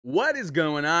What is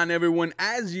going on, everyone?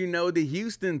 As you know, the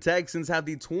Houston Texans have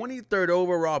the 23rd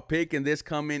overall pick in this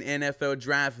coming NFL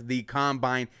draft. The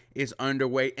combine is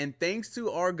underway, and thanks to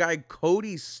our guy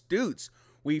Cody Stutes,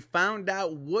 we found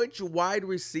out which wide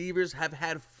receivers have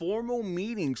had formal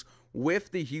meetings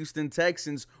with the Houston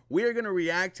Texans. We are going to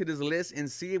react to this list and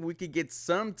see if we could get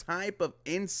some type of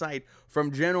insight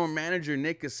from General Manager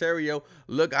Nick Caserio.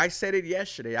 Look, I said it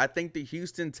yesterday. I think the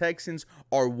Houston Texans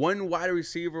are one wide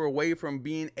receiver away from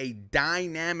being a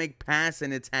dynamic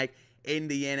passing attack in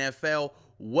the NFL.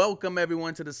 Welcome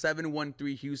everyone to the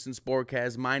 713 Houston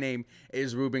Sportcast. My name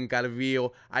is Ruben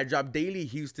Calvillo. I drop daily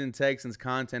Houston Texans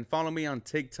content. Follow me on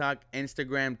TikTok,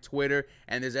 Instagram, Twitter,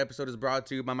 and this episode is brought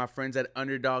to you by my friends at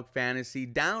Underdog Fantasy.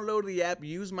 Download the app,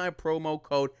 use my promo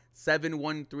code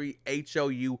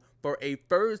 713HOU for a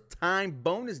first-time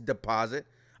bonus deposit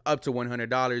up to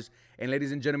 $100. And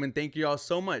ladies and gentlemen, thank you all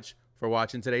so much for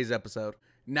watching today's episode.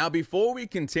 Now, before we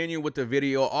continue with the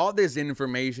video, all this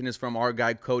information is from our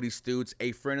guy Cody Stutes,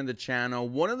 a friend of the channel.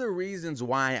 One of the reasons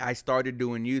why I started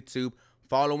doing YouTube,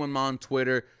 follow him on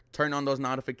Twitter, turn on those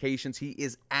notifications. He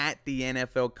is at the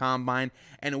NFL Combine,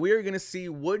 and we are going to see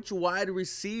which wide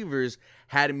receivers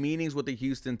had meetings with the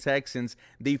Houston Texans.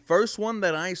 The first one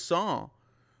that I saw,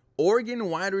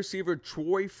 Oregon wide receiver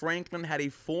Troy Franklin had a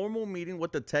formal meeting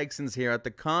with the Texans here at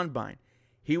the Combine.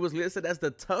 He was listed as the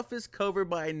toughest cover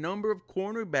by a number of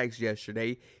cornerbacks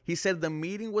yesterday. He said the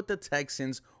meeting with the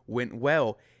Texans went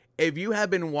well. If you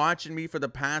have been watching me for the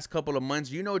past couple of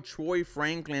months, you know Troy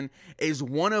Franklin is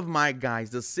one of my guys,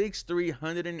 the 6'3",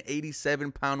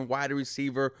 187-pound wide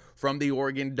receiver from the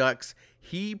Oregon Ducks.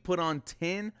 He put on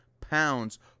 10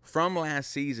 pounds from last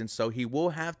season, so he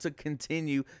will have to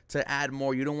continue to add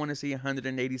more. You don't want to see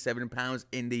 187 pounds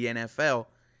in the NFL.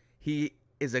 He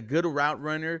is a good route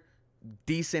runner,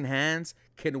 decent hands,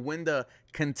 can win the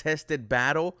contested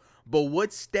battle. But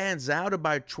what stands out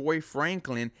about Troy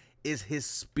Franklin is his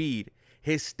speed.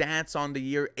 His stats on the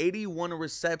year: 81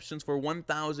 receptions for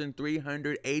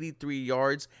 1,383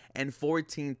 yards and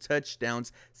 14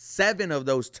 touchdowns. 7 of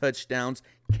those touchdowns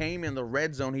came in the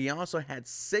red zone. He also had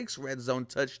 6 red zone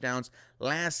touchdowns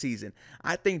last season.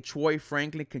 I think Troy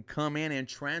Franklin can come in and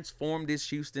transform this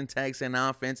Houston Texans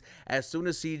offense. As soon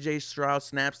as CJ Stroud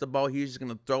snaps the ball, he's just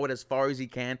going to throw it as far as he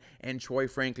can, and Troy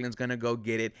Franklin's going to go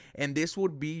get it. And this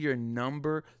would be your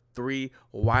number 3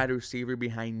 wide receiver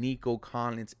behind Nico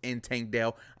Collins and Tank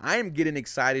Dell. I am getting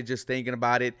excited just thinking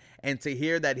about it, and to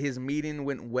hear that his meeting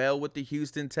went well with the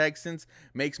Houston Texans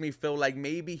makes me feel like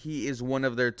maybe he is one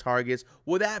of their targets.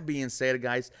 With that being said,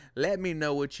 guys, let me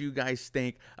know what you guys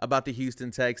think about the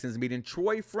Houston Texans meeting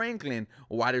Troy Franklin,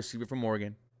 wide receiver from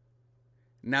Oregon.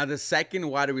 Now, the second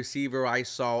wide receiver I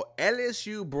saw,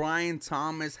 LSU Brian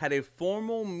Thomas, had a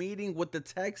formal meeting with the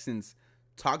Texans.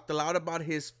 Talked a lot about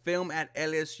his film at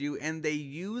LSU, and they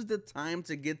used the time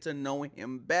to get to know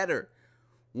him better.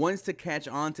 Wants to catch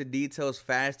on to details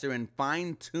faster and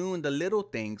fine-tune the little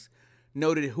things.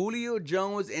 Noted Julio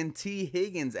Jones and T.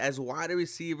 Higgins as wide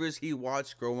receivers he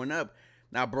watched growing up.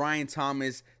 Now, Brian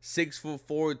Thomas,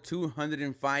 6'4",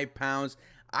 205 pounds.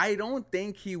 I don't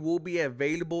think he will be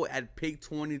available at pick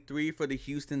 23 for the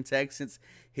Houston Texans.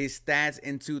 His stats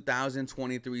in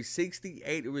 2023,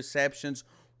 68 receptions,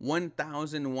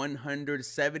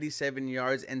 1,177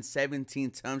 yards and 17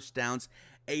 touchdowns.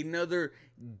 Another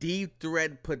deep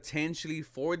threat potentially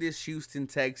for this Houston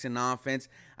Texan offense.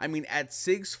 I mean, at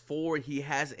 6'4", he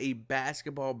has a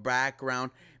basketball background,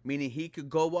 meaning he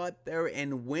could go out there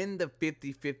and win the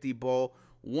 50-50 ball.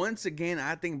 Once again,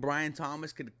 I think Brian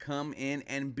Thomas could come in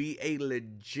and be a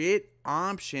legit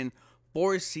option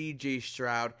for CJ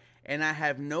Stroud. And I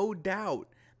have no doubt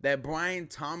that Brian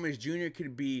Thomas Jr.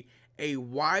 could be a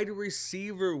wide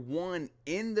receiver 1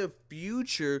 in the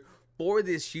future for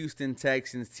this Houston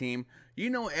Texans team.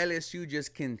 You know, LSU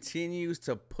just continues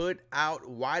to put out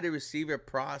wide receiver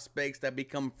prospects that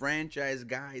become franchise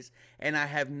guys, and I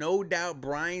have no doubt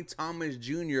Brian Thomas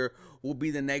Jr. will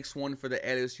be the next one for the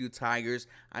LSU Tigers.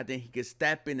 I think he could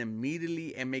step in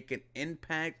immediately and make an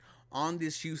impact on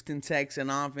this Houston Texan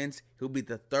offense. He'll be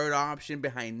the third option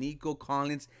behind Nico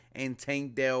Collins and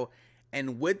Tank Dell.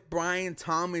 And with Brian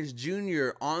Thomas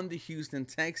Jr. on the Houston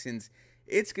Texans,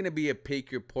 it's going to be a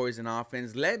pick your poison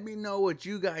offense. Let me know what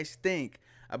you guys think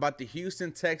about the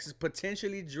Houston Texans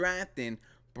potentially drafting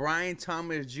Brian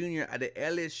Thomas Jr. at the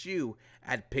LSU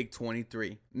at pick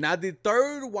 23. Now, the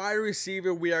third wide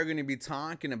receiver we are going to be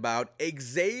talking about,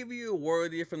 Xavier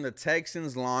Worthy from the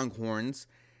Texans Longhorns.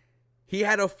 He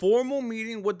had a formal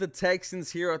meeting with the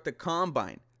Texans here at the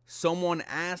Combine. Someone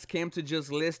asked him to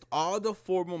just list all the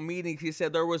formal meetings. He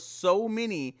said there were so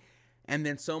many. And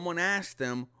then someone asked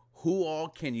him, who all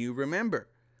can you remember?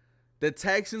 The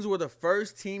Texans were the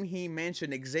first team he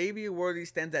mentioned. Xavier Worthy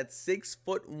stands at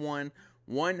 6'1",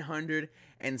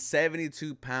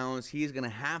 172 pounds. He's going to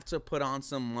have to put on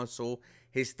some muscle.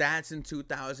 His stats in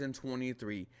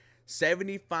 2023: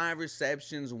 75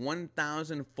 receptions,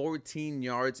 1,014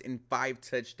 yards, and 5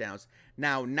 touchdowns.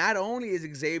 Now, not only is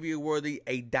Xavier Worthy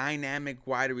a dynamic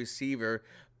wide receiver,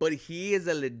 but he is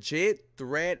a legit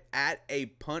threat at a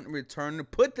punt return to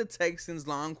put the Texans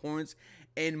Longhorns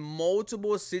in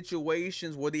multiple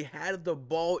situations where they had the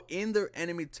ball in their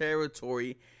enemy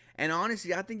territory. And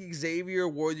honestly, I think Xavier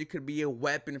Worthy could be a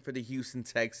weapon for the Houston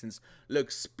Texans.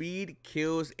 Look, speed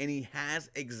kills, and he has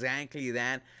exactly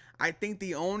that. I think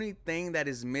the only thing that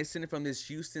is missing from this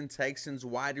Houston Texans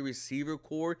wide receiver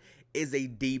core is a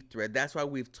deep threat. That's why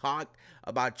we've talked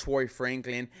about Troy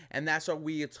Franklin, and that's why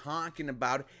we are talking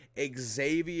about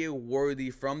Xavier Worthy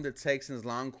from the Texans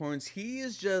Longhorns. He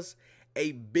is just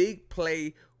a big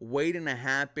play waiting to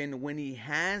happen. When he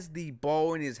has the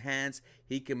ball in his hands,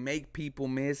 he can make people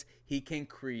miss. He can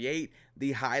create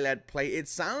the highlight play. It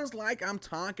sounds like I'm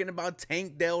talking about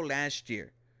Tank Dell last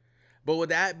year. But with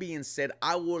that being said,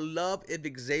 I would love if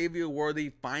Xavier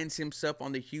Worthy finds himself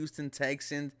on the Houston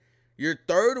Texans. Your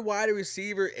third wide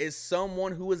receiver is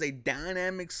someone who is a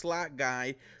dynamic slot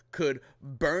guy, could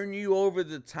burn you over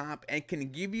the top, and can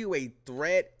give you a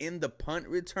threat in the punt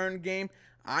return game.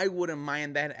 I wouldn't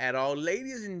mind that at all.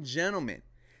 Ladies and gentlemen,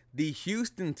 the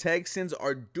Houston Texans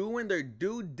are doing their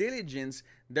due diligence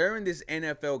during this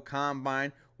NFL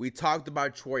Combine. We talked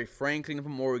about Troy Franklin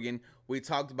from Oregon. We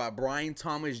talked about Brian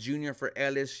Thomas Jr. for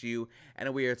LSU.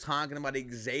 And we are talking about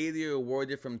Xavier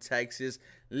Worthy from Texas.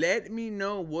 Let me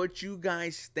know what you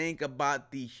guys think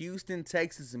about the Houston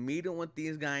Texans meeting with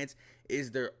these guys.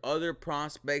 Is there other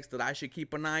prospects that I should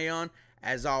keep an eye on?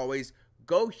 As always,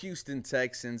 go Houston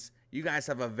Texans. You guys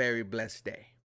have a very blessed day.